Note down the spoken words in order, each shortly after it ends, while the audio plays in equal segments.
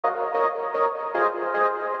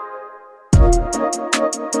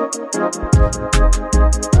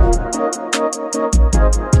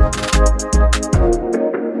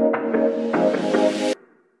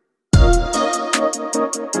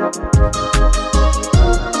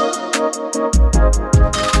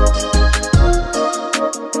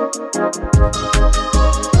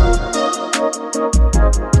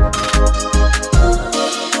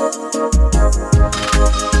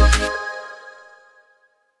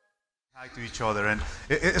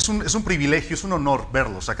Es un privilegio, es un honor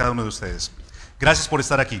verlos a cada uno de ustedes. Gracias por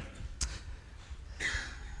estar aquí.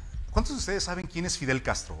 ¿Cuántos de ustedes saben quién es Fidel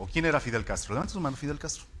Castro? ¿O quién era Fidel Castro? Levanten su mano, Fidel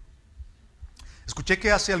Castro. Escuché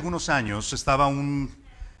que hace algunos años estaba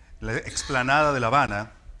la explanada de La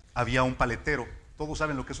Habana, había un paletero. ¿Todos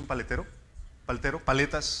saben lo que es un paletero? Paletero,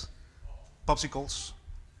 paletas, popsicles.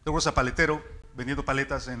 Luego ese paletero vendiendo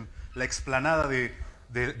paletas en la explanada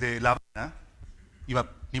de La Habana. Iba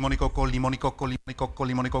limón y coco, limón y coco, limón y coco,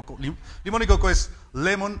 limón y coco. Limón y coco es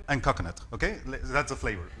lemon and coconut, ¿ok? That's the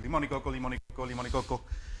flavor. Limón y coco, limón y coco, limón y coco.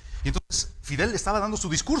 Y entonces Fidel estaba dando su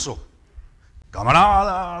discurso.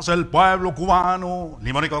 Camaradas, el pueblo cubano,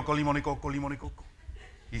 limón y coco, limón y coco, limón y coco.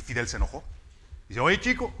 Y Fidel se enojó. Dice, oye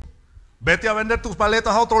chico, vete a vender tus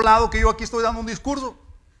paletas a otro lado que yo aquí estoy dando un discurso.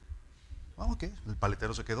 Ah, ok, el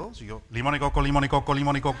paletero se quedó, siguió, limón y coco, limón y coco,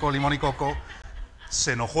 limón y coco, limón y coco.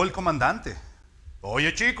 Se enojó el comandante.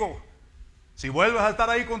 Oye chico, si vuelves a estar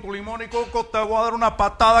ahí con tu limón y coco, te voy a dar una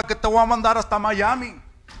patada que te voy a mandar hasta Miami.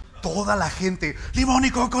 Toda la gente, limón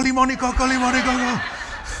y coco, limón y coco, limón y coco.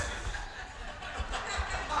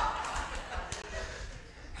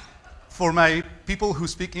 For my people who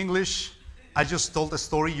speak English, I just told a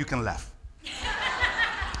story, you can laugh.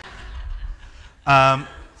 I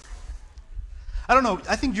don't know,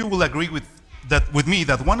 I think you will agree with me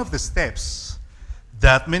that one of the steps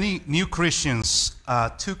that many new Christians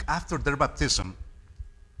took after their baptism,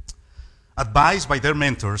 advised by their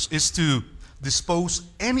mentors, is to dispose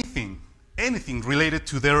anything related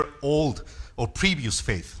to their old or previous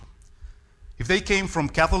faith. If they came from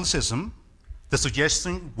Catholicism, the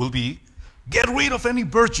suggestion will be, get rid of any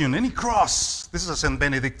virgin, any cross. This is a St.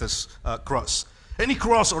 Benedictus cross. Any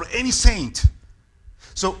cross or any saint.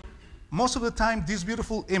 So most of the time, these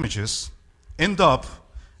beautiful images end up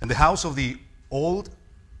in the house of the old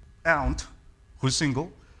aunt who is single,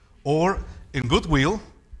 or in Goodwill,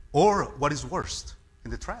 or what is worst,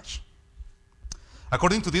 in the trash.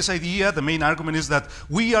 According to this idea, the main argument is that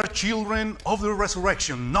we are children of the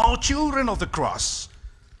resurrection, no children of the cross.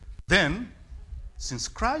 Then, since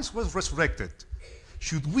Christ was resurrected,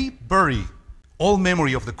 should we bury all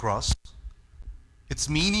memory of the cross, its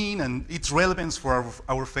meaning and its relevance for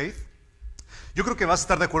our faith? Yo creo que vas a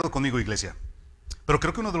estar de acuerdo conmigo, iglesia. Pero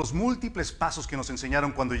creo que uno de los múltiples pasos que nos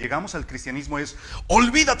enseñaron cuando llegamos al cristianismo es,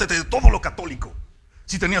 olvídate de todo lo católico.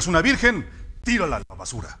 Si tenías una virgen, tírala a la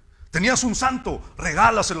basura. Tenías un santo,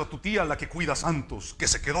 regálaselo a tu tía, la que cuida santos, que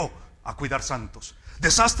se quedó a cuidar santos.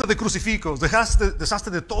 Deshazte de crucifijos,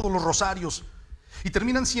 deshazte de todos los rosarios. Y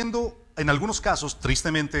terminan siendo, en algunos casos,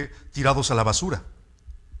 tristemente, tirados a la basura.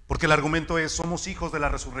 Porque el argumento es, somos hijos de la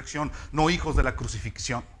resurrección, no hijos de la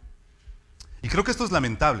crucifixión. Y creo que esto es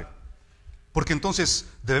lamentable. Porque entonces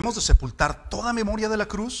debemos de sepultar toda memoria de la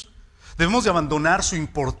cruz, debemos de abandonar su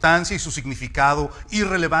importancia y su significado y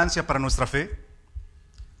relevancia para nuestra fe.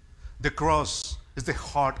 The cross is the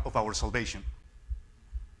heart of our salvation.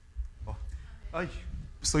 Oh, ay,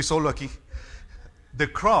 estoy solo aquí.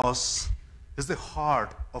 The cross is the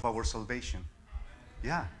heart of our salvation.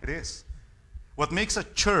 Yeah, it is. What makes a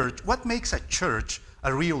church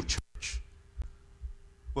a real church?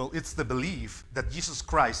 Well, it's the belief that Jesus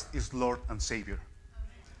Christ is Lord and Savior.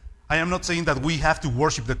 I am not saying that we have to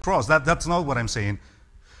worship the cross. That's not what I'm saying.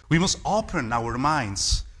 We must open our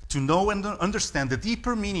minds to know and understand the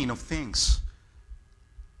deeper meaning of things.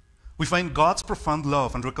 We find God's profound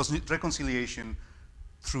love and reconciliation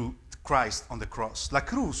through Christ on the cross. La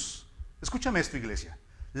cruz, escúchame esto, iglesia.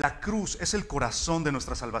 La cruz es el corazón de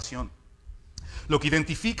nuestra salvación. Lo que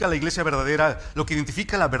identifica a la iglesia verdadera, lo que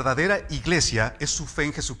identifica a la verdadera iglesia es su fe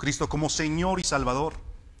en Jesucristo como Señor y Salvador.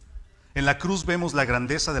 En la cruz vemos la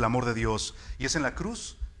grandeza del amor de Dios y es en la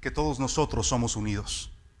cruz que todos nosotros somos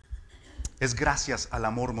unidos. Es gracias al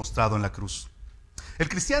amor mostrado en la cruz. El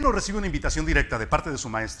cristiano recibe una invitación directa de parte de su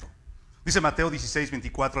maestro. Dice Mateo 16,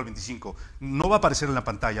 24 al 25. No va a aparecer en la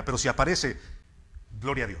pantalla, pero si aparece,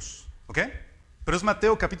 gloria a Dios. ¿Ok? Pero es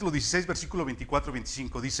Mateo capítulo 16, versículo 24 al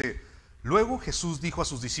 25. Dice, luego Jesús dijo a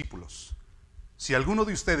sus discípulos, si alguno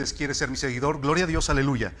de ustedes quiere ser mi seguidor, gloria a Dios,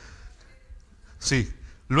 aleluya. Sí.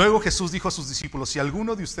 Luego Jesús dijo a sus discípulos, si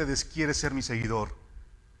alguno de ustedes quiere ser mi seguidor,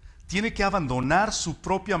 tiene que abandonar su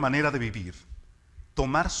propia manera de vivir,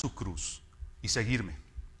 tomar su cruz y seguirme.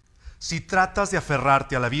 Si tratas de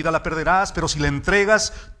aferrarte a la vida, la perderás, pero si le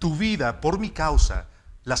entregas tu vida por mi causa,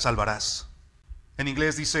 la salvarás. En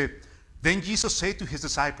inglés dice, Then Jesus said to his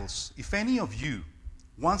disciples, If any of you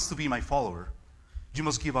wants to be my follower, you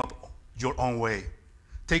must give up your own way.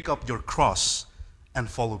 Take up your cross and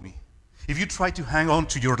follow me. If you try to hang on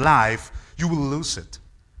to your life, you will lose it.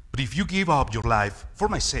 But if you give up your life for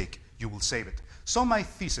my sake, you will save it. So my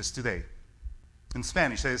thesis today in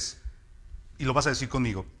Spanish is, y lo vas a decir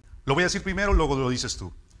conmigo, lo voy a decir primero, luego lo dices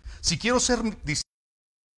tú. Si quiero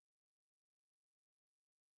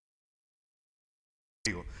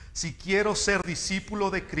ser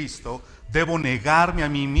discípulo de Cristo, debo negarme a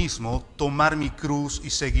mí mismo, tomar mi cruz y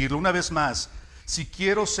seguirlo. Una vez más, si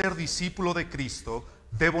quiero ser discípulo de Cristo,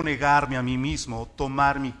 debo negarme a mí mismo,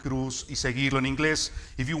 tomar mi cruz y seguirlo. En inglés,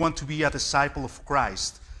 if you want to be a disciple of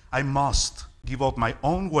Christ, I must give up my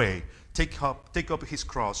own way, take up his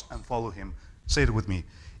cross and follow him. Say it with me.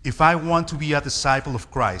 If I want to be a disciple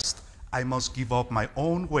of Christ, I must give up my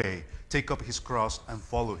own way, take up his cross and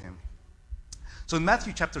follow him. So in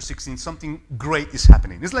Matthew chapter 16, something great is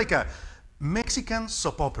happening. It's like a Mexican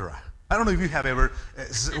soap opera. I don't know if you have ever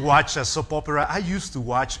watched a soap opera. I used to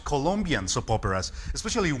watch Colombian soap operas,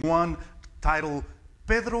 especially one titled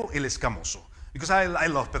Pedro el Escamoso, because I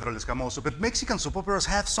love Pedro el Escamoso. But Mexican soap operas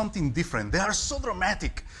have something different. They are so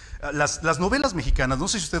dramatic. Las novelas mexicanas, no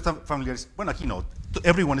sé si usted está familiarizado. Bueno, aquí no.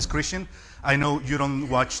 Everyone is Christian. I know you don't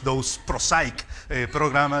watch those prosaic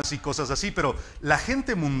programas y cosas así, pero la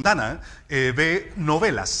gente mundana ve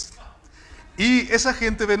novelas. Y esa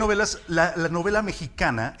gente ve novelas. La novela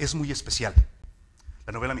mexicana es muy especial.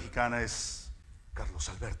 La novela mexicana es Carlos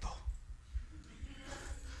Alberto.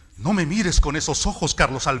 No me mires con esos ojos,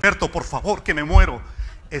 Carlos Alberto, por favor, que me muero.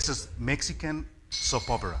 Esa es Mexican soap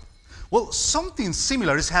opera. Well, something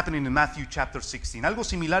similar is happening in Matthew chapter 16. Algo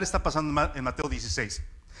similar está pasando en Mateo 16.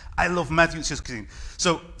 I love Matthew 16.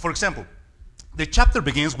 So, for example, the chapter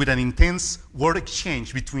begins with an intense word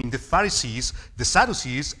exchange between the Pharisees, the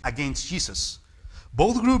Sadducees, against Jesus.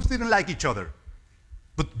 Both groups didn't like each other,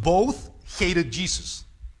 but both hated Jesus.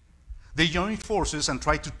 They joined forces and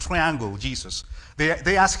tried to triangle Jesus.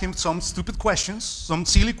 They asked him some stupid questions, some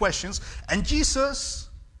silly questions, and Jesus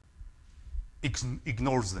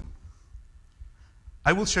ignores them.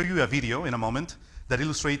 I will show you a video in a moment that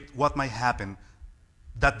illustrates what might happen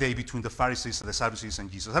that day between the Pharisees and the Sadducees and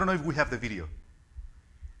Jesus. I don't know if we have the video.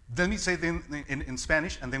 Let me say it in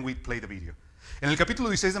Spanish and then we play the video. En el capítulo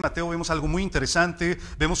 16 de Mateo vemos algo muy interesante.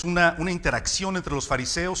 Vemos una interacción entre los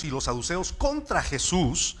fariseos y los saduceos contra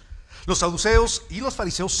Jesús. Los saduceos y los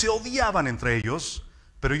fariseos se odiaban entre ellos,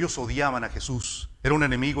 pero ellos odiaban a Jesús. Era un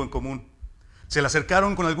enemigo en común. Se le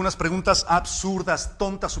acercaron con algunas preguntas absurdas,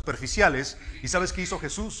 tontas, superficiales. ¿Y sabes qué hizo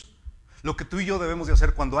Jesús? Lo que tú y yo debemos de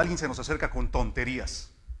hacer cuando alguien se nos acerca con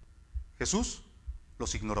tonterías. Jesús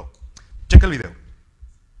los ignoró. Checa el video.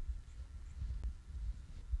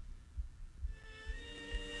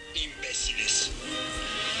 Imbéciles.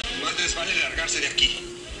 Más les vale largarse de aquí.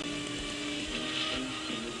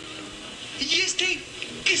 ¿Y este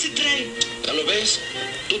qué se trae? ¿Ya lo ves?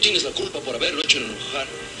 Tú tienes la culpa por haberlo hecho enojar.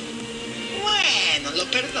 Bueno, lo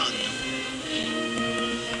perdono.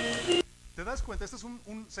 ¿Te das cuenta? Este es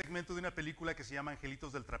un segmento de una película que se llama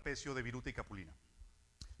Angelitos del Trapecio de Viruta y Capulina.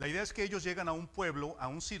 La idea es que ellos llegan a un pueblo, a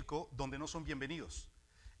un circo, donde no son bienvenidos.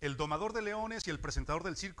 El domador de leones y el presentador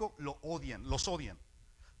del circo los odian.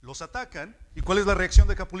 Los atacan. ¿Y cuál es la reacción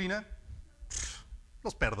de Capulina?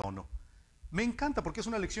 Los perdono. Me encanta porque es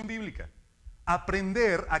una lección bíblica.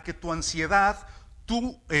 Aprender a que tu ansiedad,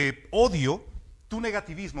 tu odio, tu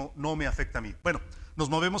negativismo no me afecta a mí. Bueno, nos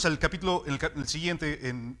movemos al capítulo, el siguiente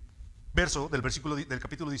verso del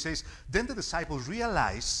capítulo 16. Then the disciples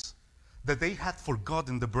realized that they had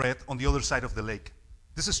forgotten the bread on the other side of the lake.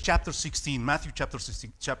 This is chapter 16, Matthew chapter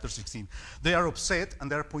 16. They are upset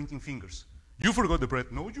and they are pointing fingers. You forgot the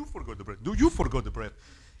bread. No, you forgot the bread. No, you forgot the bread.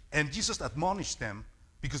 And Jesus admonished them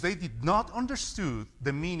because they did not understand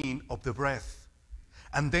the meaning of the bread.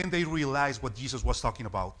 And then they realized what Jesus was talking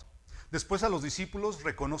about. Después a los discípulos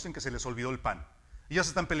reconocen que se les olvidó el pan. Y ya se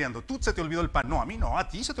están peleando. Tú se te olvidó el pan. No, a mí no, a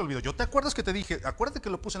ti se te olvidó. Yo te acuerdas que te dije, acuérdate que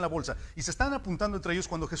lo puse en la bolsa. Y se están apuntando entre ellos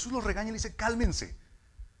cuando Jesús los regaña y le dice, cálmense.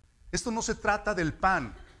 Esto no se trata del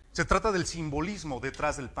pan, se trata del simbolismo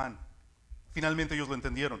detrás del pan. Finalmente ellos lo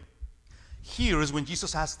entendieron. Here is when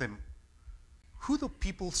Jesus asked them, who do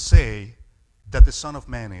people say that the Son of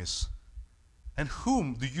Man is? And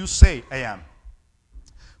whom do you say I am?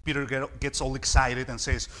 Peter gets all excited and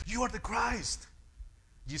says, you are the Christ.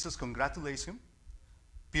 Jesus congratulates him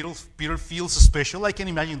Peter feels special. I can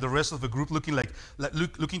imagine the rest of the group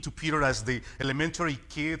looking to Peter as the elementary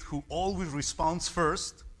kid who always responds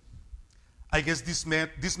first. I guess this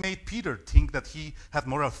made Peter think that he had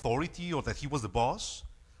more authority, or that he was the boss,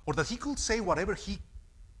 or that he could say whatever he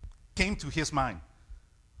came to his mind.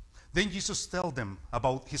 Then Jesus tells them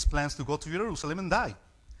about his plans to go to Jerusalem and die.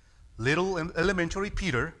 Little elementary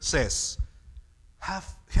Peter says,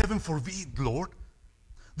 "Heaven forbid, Lord.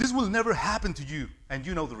 This will never happen to you." And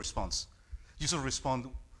you know the response. Jesus' response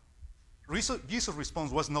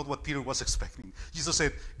was not what Peter was expecting. Jesus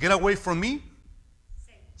said, "Get away from me,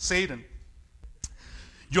 Satan.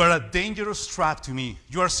 You are a dangerous trap to me.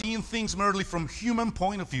 You are seeing things merely from human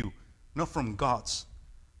point of view, not from God's."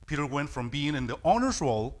 Peter went from being in the honors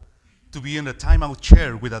roll to being in the timeout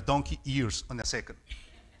chair with a donkey ears on a second.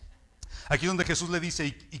 Aquí donde Jesús le dice,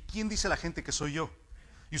 ¿y quién dice la gente que soy yo?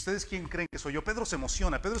 ¿Y ustedes quién creen que soy yo? Pedro se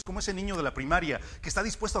emociona. Pedro es como ese niño de la primaria que está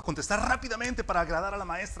dispuesto a contestar rápidamente para agradar a la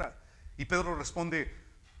maestra. Y Pedro responde,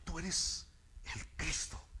 tú eres el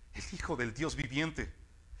Cristo, el Hijo del Dios viviente.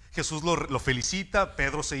 Jesús lo felicita,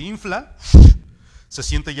 Pedro se infla, se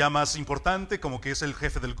siente ya más importante, como que es el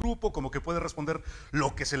jefe del grupo, como que puede responder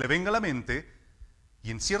lo que se le venga a la mente.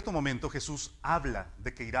 Y en cierto momento Jesús habla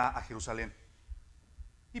de que irá a Jerusalén.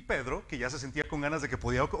 Y Pedro, que ya se sentía con ganas de que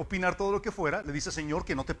podía opinar todo lo que fuera, le dice, Señor,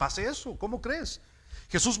 que no te pase eso, ¿cómo crees?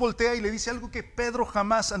 Jesús voltea y le dice algo que Pedro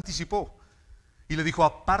jamás anticipó. Y le dijo,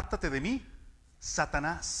 apártate de mí,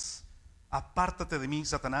 Satanás. Apártate de mí,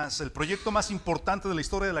 Satanás. El proyecto más importante de la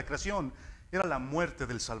historia de la creación era la muerte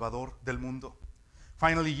del Salvador del mundo.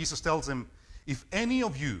 Finally, Jesus tells them, if any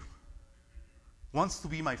of you wants to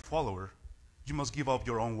be my follower, you must give up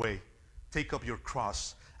your own way, take up your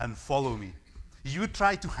cross, and follow me. If you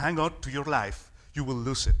try to hang on to your life, you will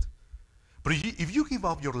lose it. But if you give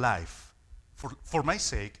up your life, for my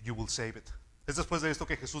sake, you will save it. Es después de esto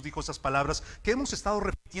que Jesús dijo esas palabras que hemos estado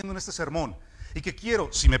repitiendo en este sermón y que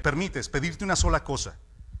quiero, si me permites, pedirte una sola cosa.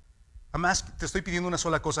 Te estoy pidiendo una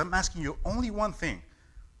sola cosa. I'm asking you only one thing.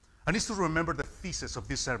 I need to remember the thesis of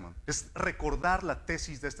this sermon. Es recordar la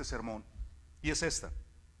tesis de este sermón. Y es esta.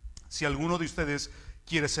 Si alguno de ustedes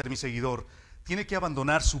quiere ser mi seguidor, tiene que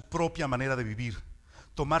abandonar su propia manera de vivir,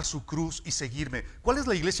 tomar su cruz y seguirme. ¿Cuál es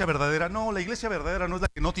la iglesia verdadera? No, la iglesia verdadera no es la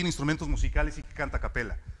que no tiene instrumentos musicales y que canta a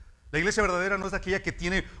capela. La iglesia verdadera no es aquella que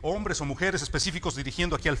tiene hombres o mujeres específicos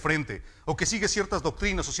dirigiendo aquí al frente, o que sigue ciertas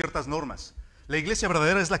doctrinas o ciertas normas. La iglesia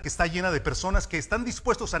verdadera es la que está llena de personas que están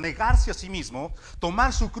dispuestos a negarse a sí mismos,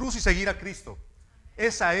 tomar su cruz y seguir a Cristo.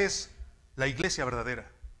 Esa es la iglesia verdadera.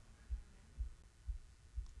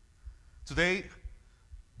 Today,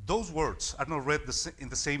 those words are not read in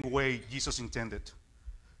the same way Jesus intended.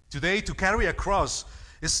 Today, to carry a cross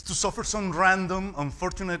is to suffer some random,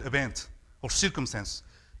 unfortunate event or circumstance.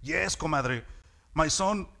 Yes, comadre, my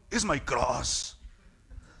son is my cross.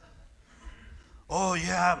 Oh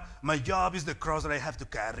yeah, my job is the cross that I have to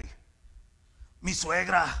carry. Mi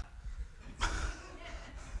suegra.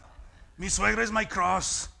 Mi suegra is my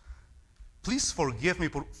cross. Please forgive me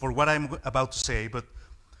for what I'm about to say, but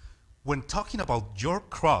when talking about your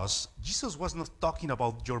cross, Jesus was not talking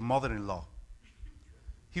about your mother-in-law.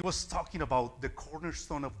 He was talking about the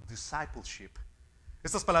cornerstone of discipleship.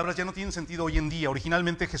 Estas palabras ya no tienen sentido hoy en día.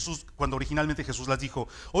 Cuando originalmente Jesús las dijo,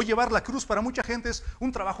 hoy llevar la cruz para mucha gente es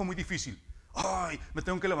un trabajo muy difícil. Ay, me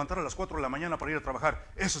tengo que levantar a las 4 de la mañana para ir a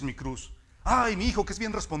trabajar. Eso es mi cruz. Ay, mi hijo que es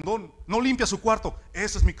bien respondón, no limpia su cuarto.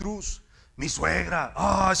 Esa es mi cruz. Mi suegra,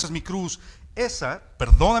 esa es mi cruz. Esa,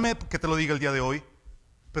 perdóname que te lo diga el día de hoy,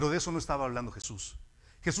 pero de eso no estaba hablando Jesús.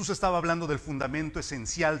 Jesús estaba hablando del fundamento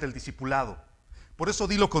esencial del discipulado. Por eso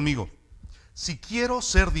dilo conmigo. Si quiero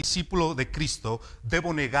ser discípulo de Cristo,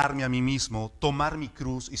 debo negarme a mí mismo, tomar mi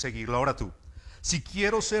cruz y seguirlo. Ahora tú. Si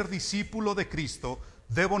quiero ser discípulo de Cristo,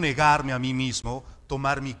 debo negarme a mí mismo,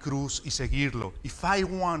 tomar mi cruz y seguirlo. If I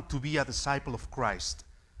want to be a disciple of Christ,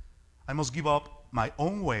 I must give up my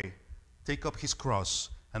own way, take up his cross,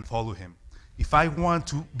 and follow him. If I want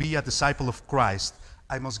to be a disciple of Christ,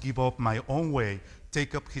 I must give up my own way,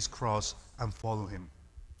 take up his cross, and follow him.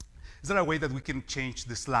 Is there a way that we can change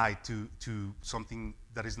the slide to something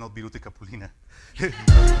that is not Virute Capulina?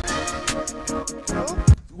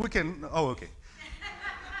 We can, okay.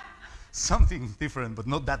 Something different, but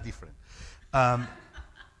not that different.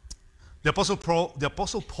 The Apostle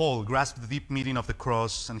Paul grasped the deep meaning of the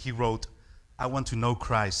cross, and he wrote, I want to know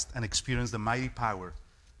Christ and experience the mighty power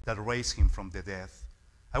that raised him from the dead.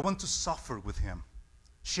 I want to suffer with him,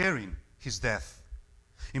 sharing his death.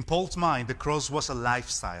 In Paul's mind, the cross was a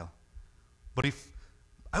lifestyle. But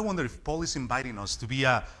I wonder if Paul is inviting us to be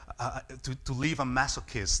to live a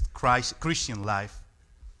masochist Christian life.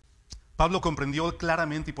 Pablo comprendió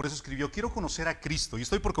claramente y por eso escribió: quiero conocer a Cristo, y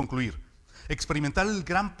estoy por concluir, experimentar el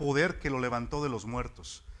gran poder que lo levantó de los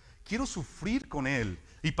muertos. Quiero sufrir con Él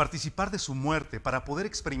y participar de su muerte para poder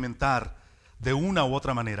experimentar de una u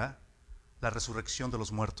otra manera la resurrección de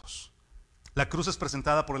los muertos. La cruz es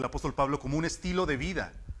presentada por el apóstol Pablo como un estilo de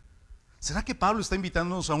vida. ¿Será que Pablo está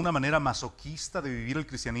invitándonos a una manera masoquista de vivir el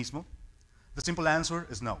cristianismo? The simple answer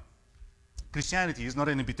is no. Christianity is not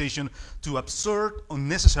an invitation to absurd,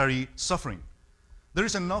 unnecessary suffering. There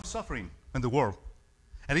is enough suffering in the world.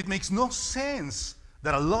 And it makes no sense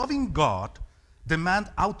that a loving God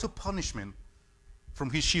demand auto-punishment from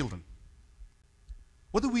His children.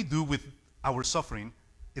 What do we do with our suffering?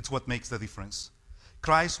 It's what makes the difference.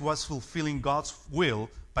 Christ was fulfilling God's will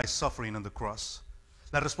by suffering on the cross.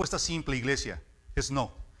 La respuesta simple, iglesia, es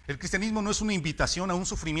no. El cristianismo no es una invitación a un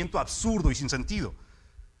sufrimiento absurdo y sin sentido.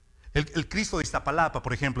 El Cristo de Iztapalapa,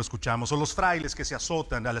 por ejemplo, escuchamos, o los frailes que se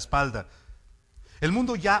azotan a la espalda. En el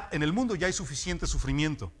mundo ya hay suficiente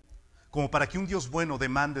sufrimiento como para que un Dios bueno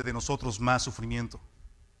demande de nosotros más sufrimiento.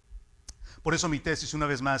 Por eso mi tesis, una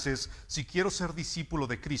vez más, es: si quiero ser discípulo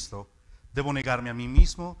de Cristo, debo negarme a mí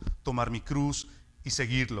mismo, tomar mi cruz y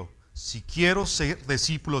seguirlo. Si quiero ser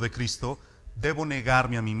discípulo de Cristo, debo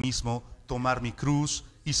negarme a mí mismo, tomar mi cruz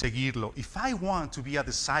y seguirlo. If I want to be a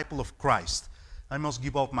disciple of Christ, I must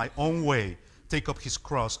give up my own way, take up His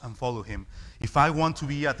cross and follow Him. If I want to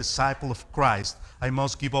be a disciple of Christ, I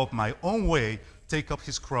must give up my own way, take up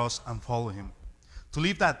His cross and follow Him. To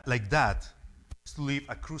live like that is to live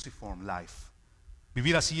a cruciform life.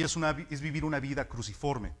 Vivir así es vivir una vida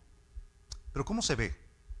cruciforme. Pero ¿cómo se ve?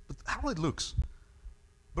 But how it looks?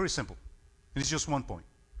 Very simple. And it's just one point.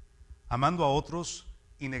 Amando a otros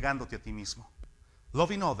y negándote a ti mismo.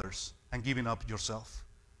 Loving others and giving up yourself.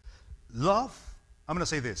 Love, I'm going to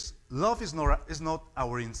say this. Love is not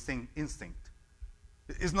our instinct.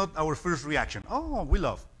 It's not our first reaction. Oh, we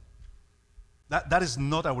love. That is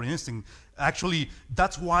not our instinct. Actually,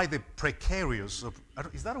 that's why the precarious,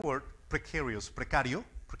 is that a word? Precarious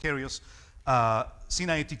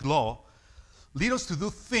Sinaitic law lead us to do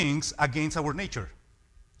things against our nature.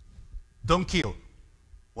 Don't kill.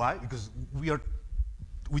 Why? Because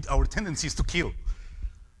our tendency is to kill.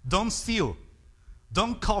 Don't steal.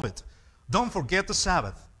 Don't covet. Don't forget the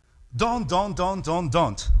Sabbath.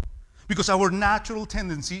 Don't. Because our natural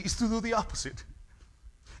tendency is to do the opposite.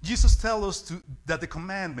 Jesus tells us that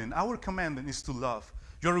our commandment is to love.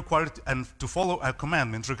 You're required to follow our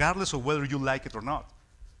commandments regardless of whether you like it or not.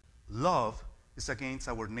 Love is against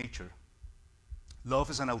our nature. Love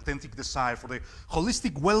is an authentic desire for the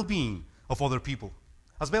holistic well-being of other people.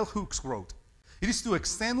 As Bell Hooks wrote, it is to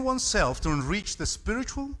extend oneself to enrich the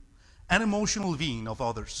spiritual and emotional being of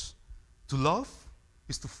others. To love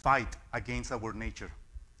is to fight against our nature.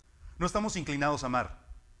 No estamos inclinados a amar,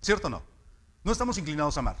 ¿cierto o no? No estamos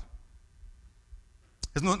inclinados a amar.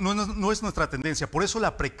 No es nuestra tendencia. Por eso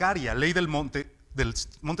la precaria ley del monte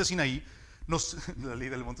Sinaí, la ley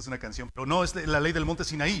del monte es una canción, pero no es la ley del monte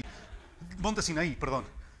Sinaí,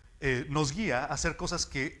 nos guía a hacer cosas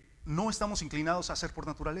que no estamos inclinados a hacer por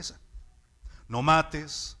naturaleza. No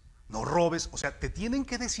mates, no robes. O sea, te tienen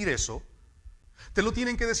que decir eso. Te lo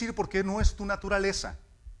tienen que decir porque no es tu naturaleza.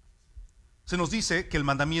 Se nos dice que el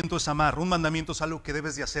mandamiento es amar. Un mandamiento es algo que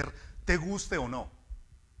debes de hacer, te guste o no.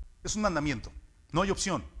 Es un mandamiento, no hay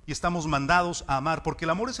opción. Y estamos mandados a amar porque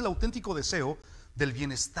el amor es el auténtico deseo del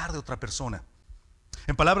bienestar de otra persona.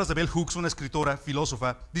 En palabras de Bell Hooks, una escritora,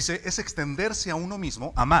 filósofa, dice: es extenderse a uno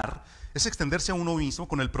mismo, amar, es extenderse a uno mismo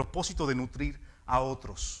con el propósito de nutrir a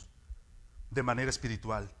otros de manera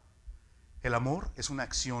espiritual. El amor es una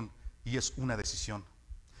acción y es una decisión.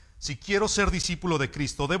 Si quiero ser discípulo de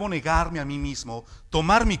Cristo, debo negarme a mí mismo,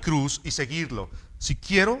 tomar mi cruz y seguirlo. Si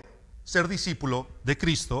quiero ser discípulo de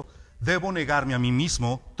Cristo, debo negarme a mí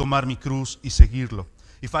mismo, tomar mi cruz y seguirlo.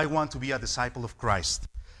 If I want to be a disciple of Christ,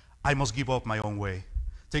 I must give up my own way,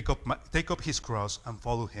 take up His cross and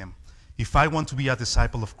follow Him. If I want to be a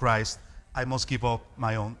disciple of Christ, I must give up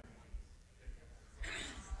my own.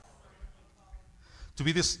 To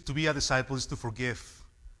be a disciple is to forgive.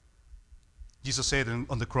 Jesus said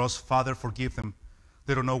on the cross, Father, forgive them.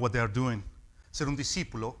 They don't know what they are doing. Ser un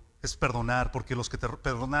discípulo es perdonar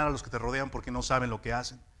perdonar a los que te rodean porque no saben lo que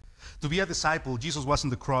hacen. To be a disciple, Jesus was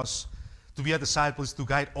on the cross. To be a disciple is to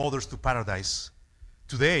guide others to paradise.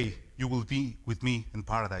 Today, you will be with me in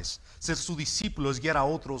paradise. Ser su discípulo es guiar a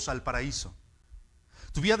otros al paraíso.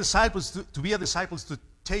 To be a disciple is to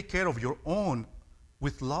take care of your own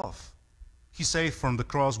with love. He said from the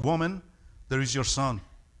cross, woman, there is your son.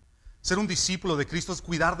 Ser un discípulo de Cristo es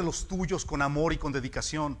cuidar de los tuyos con amor y con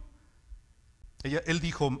dedicación. Él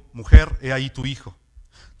dijo, mujer, he ahí tu hijo.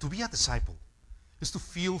 To be a disciple is to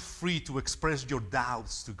feel free to express your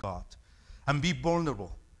doubts to God and be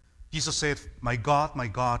vulnerable. Jesus said, my God,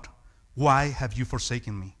 why have you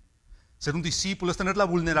forsaken me? Ser un discípulo es tener la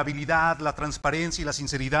vulnerabilidad, la transparencia y la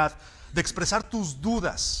sinceridad de expresar tus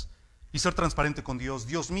dudas y ser transparente con Dios.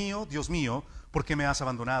 Dios mío, ¿por qué me has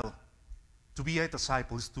abandonado? To be a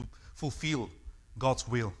disciple is to fulfill God's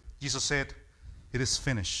will. Jesus said, it is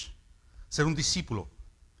finished. Ser un discípulo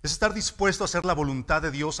es estar dispuesto a hacer la voluntad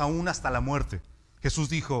de Dios aún hasta la muerte. Jesús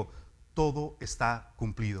dijo, todo está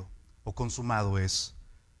cumplido o consumado es.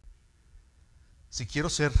 Si quiero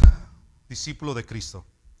ser discípulo de Cristo,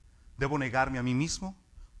 debo negarme a mí mismo,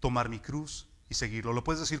 tomar mi cruz y seguirlo. ¿Lo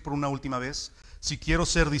puedes decir por una última vez? Si quiero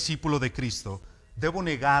ser discípulo de Cristo, debo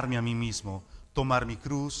negarme a mí mismo, tomar mi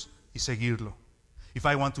cruz y seguirlo. If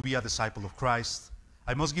I want to be a disciple of Christ,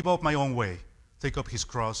 I must give up my own way, take up his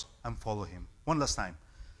cross and follow him. One last time.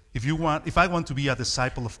 If I want to be a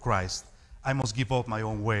disciple of Christ, I must give up my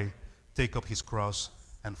own way, take up his cross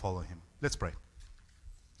and follow him. Let's pray.